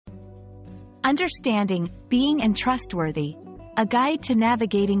Understanding, Being Untrustworthy, a guide to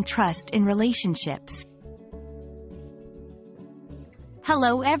navigating trust in relationships.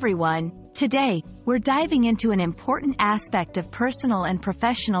 Hello everyone. Today, we're diving into an important aspect of personal and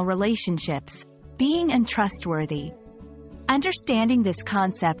professional relationships, being untrustworthy. Understanding this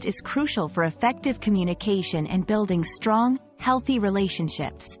concept is crucial for effective communication and building strong, healthy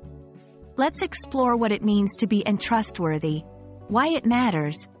relationships. Let's explore what it means to be untrustworthy, why it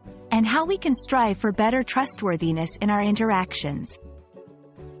matters, and how we can strive for better trustworthiness in our interactions.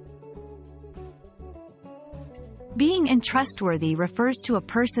 Being untrustworthy refers to a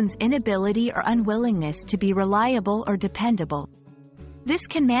person's inability or unwillingness to be reliable or dependable. This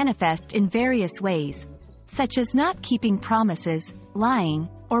can manifest in various ways, such as not keeping promises, lying,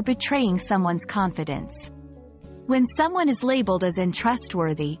 or betraying someone's confidence. When someone is labeled as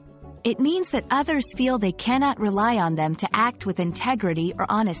untrustworthy, it means that others feel they cannot rely on them to act with integrity or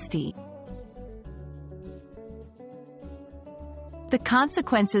honesty. The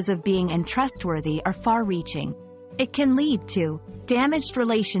consequences of being untrustworthy are far-reaching. It can lead to damaged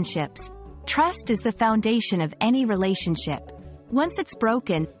relationships. Trust is the foundation of any relationship. Once it's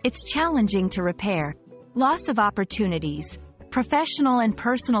broken, it's challenging to repair. Loss of opportunities. Professional and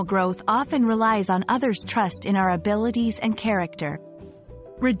personal growth often relies on others' trust in our abilities and character.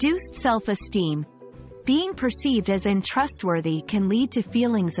 Reduced self-esteem. Being perceived as untrustworthy can lead to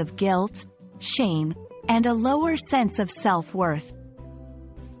feelings of guilt, shame, and a lower sense of self-worth.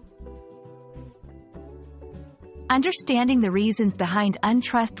 Understanding the reasons behind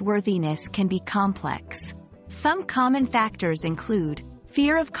untrustworthiness can be complex. Some common factors include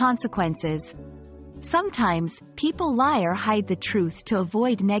fear of consequences. Sometimes, people lie or hide the truth to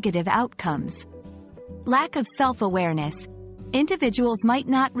avoid negative outcomes. Lack of self-awareness. Individuals might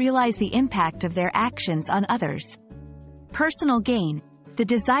not realize the impact of their actions on others. Personal gain. The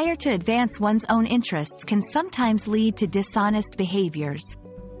desire to advance one's own interests can sometimes lead to dishonest behaviors.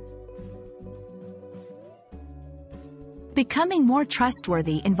 Becoming more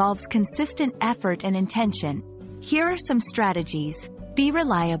trustworthy involves consistent effort and intention. Here are some strategies. Be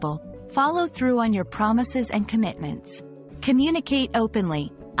reliable. Follow through on your promises and commitments. Communicate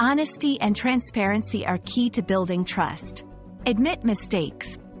openly. Honesty and transparency are key to building trust. Admit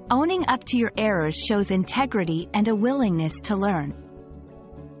mistakes. Owning up to your errors shows integrity and a willingness to learn.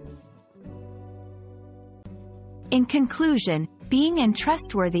 In conclusion, being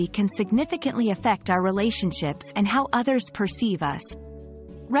untrustworthy can significantly affect our relationships and how others perceive us.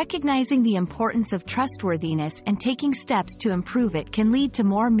 Recognizing the importance of trustworthiness and taking steps to improve it can lead to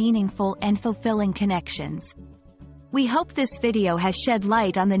more meaningful and fulfilling connections. We hope this video has shed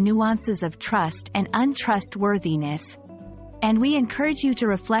light on the nuances of trust and untrustworthiness, and we encourage you to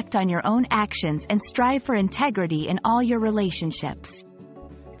reflect on your own actions and strive for integrity in all your relationships.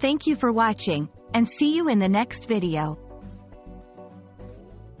 Thank you for watching, and see you in the next video.